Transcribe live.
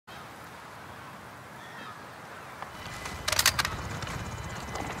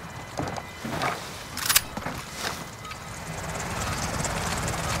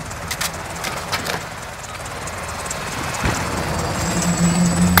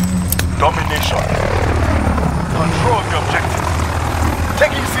Domination. Control the objective.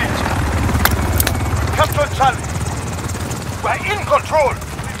 Taking siege. Capture Charlie. We're in control.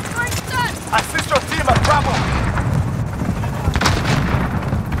 Assist your team at Bravo.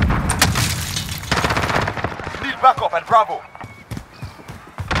 Need backup at Bravo.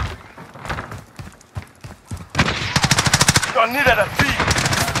 You're needed at B.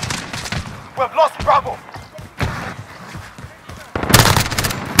 We've lost Bravo.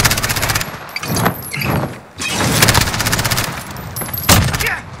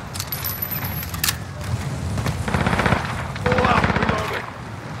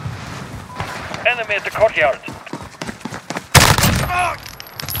 Enemy at the courtyard.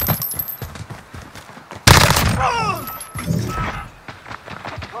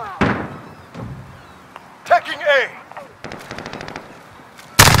 Taking A.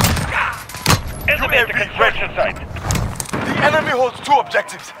 Enemy at the construction site. The enemy holds 2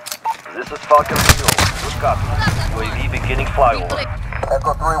 objectives. This is Falcon Fuel. Good copy. UAV beginning flyover.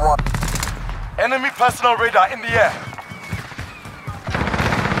 Echo 3-1. Enemy personal radar in the air.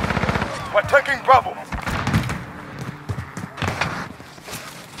 We're taking Bravo.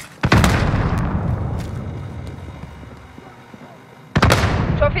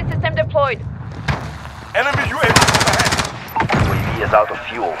 Trophy system deployed. Enemy UAV overhead. UAV is out of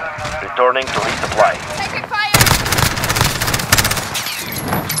fuel. Returning to resupply. Taking fire!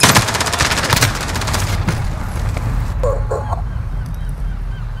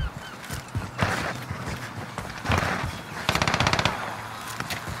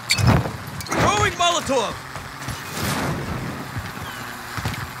 Throwing Molotov!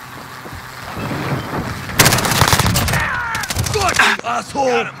 Fuck you,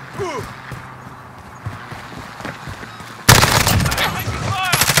 asshole!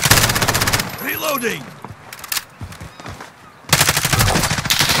 Reloading!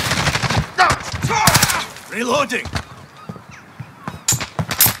 Reloading!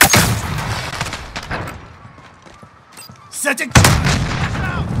 Setting!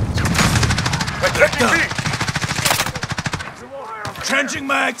 We're taking B. Changing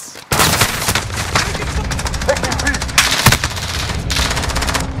mags! Taking B.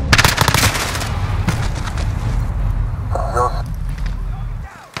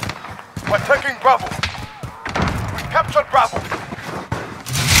 We're taking Bravo. We captured Bravo.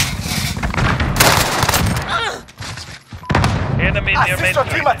 Enemy near Assist main your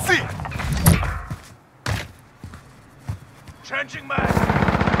team street. at C. Changing mags!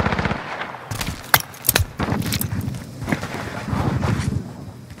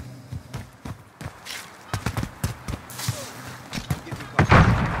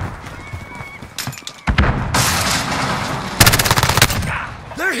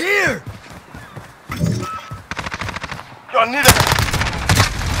 They're here! You're needed.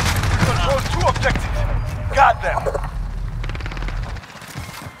 We control 2 objectives. Guard them.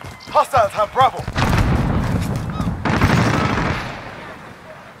 Hostiles have Bravo.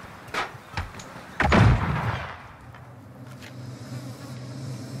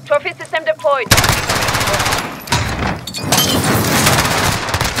 Trophy system deployed.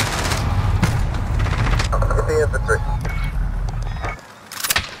 Get the infantry.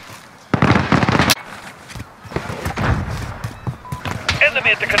 Enemy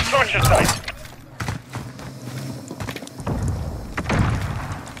at the construction site.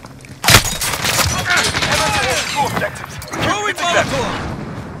 Enemy holds 2 objectives. Throwing Keep hitting them. Molotov!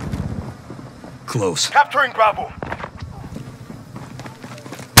 Close. Capturing Bravo.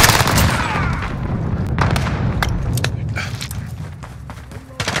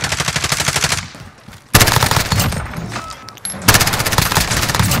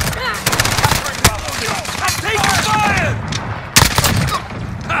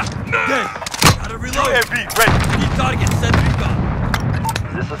 UAV ready. Need target sentry gun.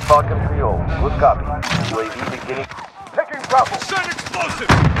 This is Falcon 3-0. Good copy. UAV beginning. Taking Bravo. Send explosive!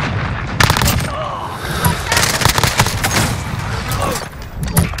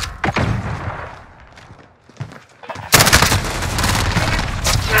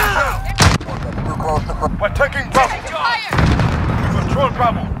 Too close to front. We're taking Bravo. We control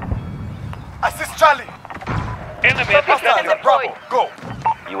Bravo. Assist Charlie. Enemy at the Hostiles center. at Bravo. Go.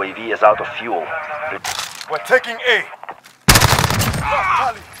 UAV is out of fuel. We're taking A. Lost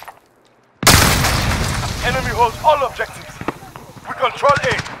Charlie. Enemy holds all objectives. We control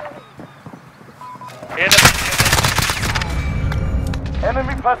A.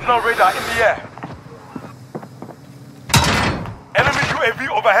 Enemy personal radar in the air. Enemy UAV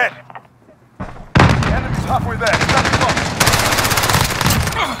overhead. Enemy's halfway there. Stand up.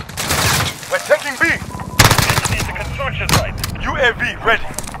 We're taking B. Enemy at the construction site. UAV ready.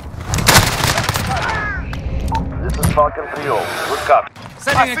 Falcon 3-0. Good copy.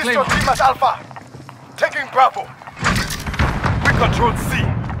 Setting a Assist claim. your team at Alpha. Taking Bravo. We control C.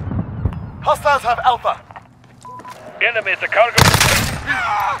 Hostiles have Alpha. Enemy at the cargo.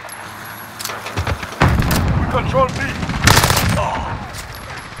 We control B.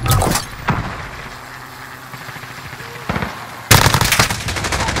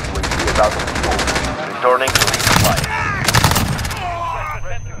 UAV is out of fuel. Returning to resupply.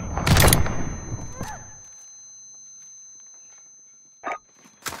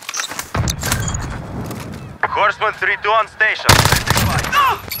 Horseman 3-2 on station.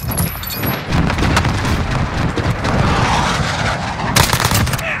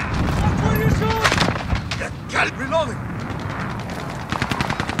 Reloading.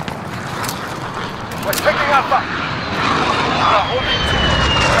 We're taking Alpha. We are holding C.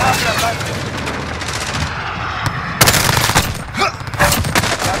 We have the advantage.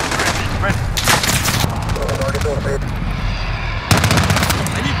 Ready.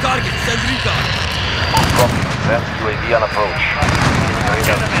 I need target. Send recon. Copy. Advanced UAV on approach.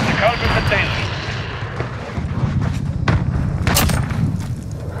 Enemy at the cargo container.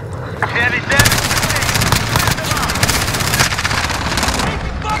 Heavy damage.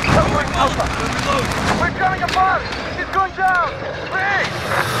 Alpha. We're coming apart. He's going down. Please.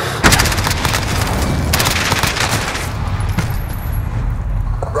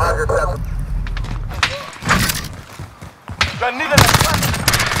 Roger, 7. You're needed at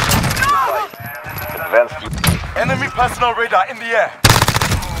Advanced enemy personal radar in the air.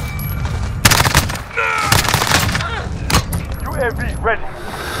 UAV ready.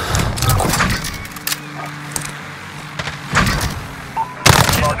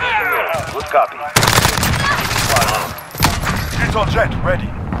 Good copy. Digital jet ready.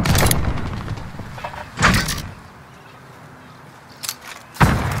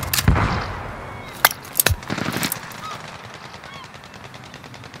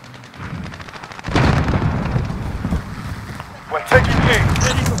 We're taking A.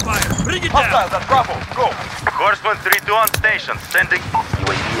 Ready for fire. Bring it down. Hostiles at Bravo. Go. Horseman 3-2 on station. Sending.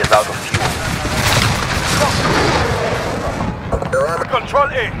 UAV is out of fuel. We control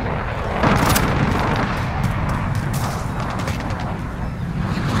A.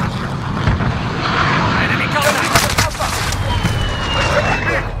 Enemy contact.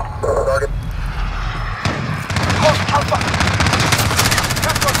 Target. Lost Alpha.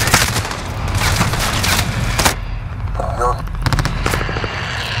 Capture B. Zero.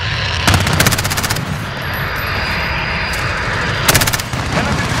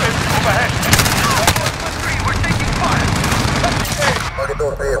 Enemy UAV overhead. We're taking fire. Taking A. Target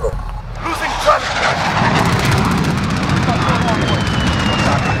those vehicles. Losing Charlie.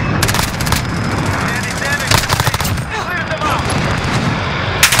 Heavy damage. Clear them out.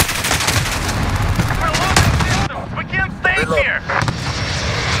 We're losing systems. We can't stay Reload. here.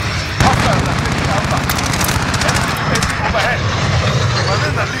 Hostiles are taking Alpha. Enemy UAV overhead. We're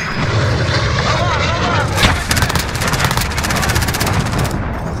in the lead.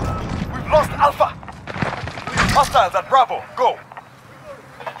 We've lost Alpha. Hostiles at Bravo. Go.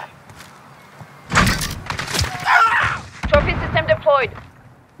 Trophy system deployed.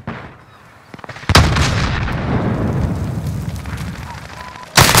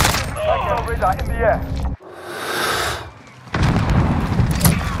 Personal radar in the air.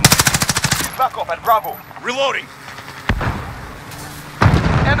 Back up at Bravo. Reloading.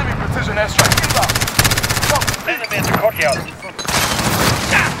 Enemy precision airstrike inbound. Stop. Enemy at the courtyard.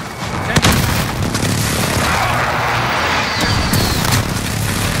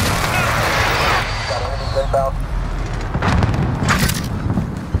 Got enemies inbound.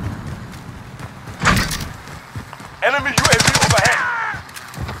 Enemy UAV overhead.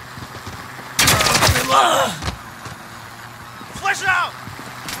 Flash out.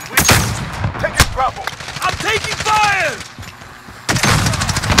 Taking Bravo. I'm taking fire.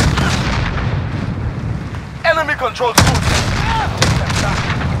 Enemy controls good.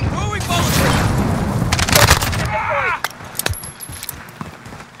 Throwing Molotov.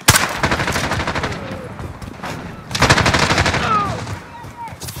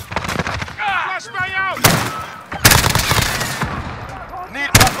 Flashbang out.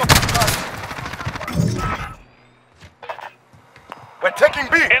 Need backup. We're taking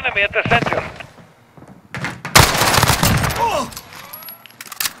B. Enemy at the center.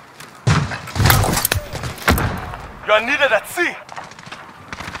 You are needed at C.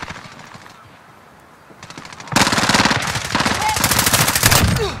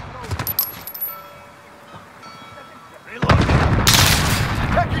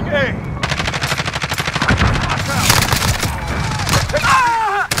 Taking A.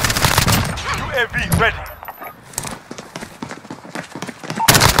 UAV ready.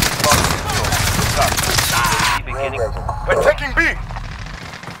 remaining. We're taking B.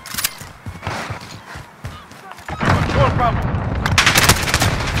 Control Bravo.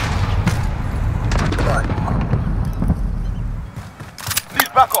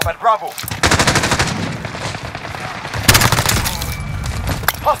 Lead back up at Bravo.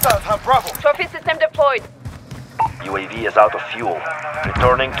 Hostiles have Bravo. Trophy system deployed. UAV is out of fuel.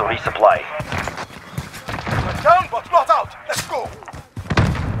 Returning to resupply. We're down but not out. Let's go.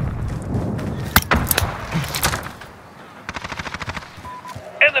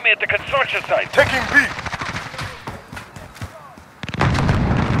 Enemy at the construction site. Taking B.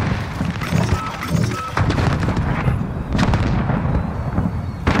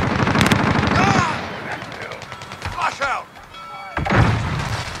 Flash out!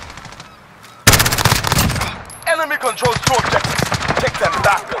 Enemy controls two objectives. Take them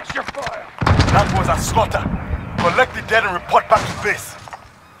back. Watch your fire! That was a slaughter. Collect the dead and report back to base.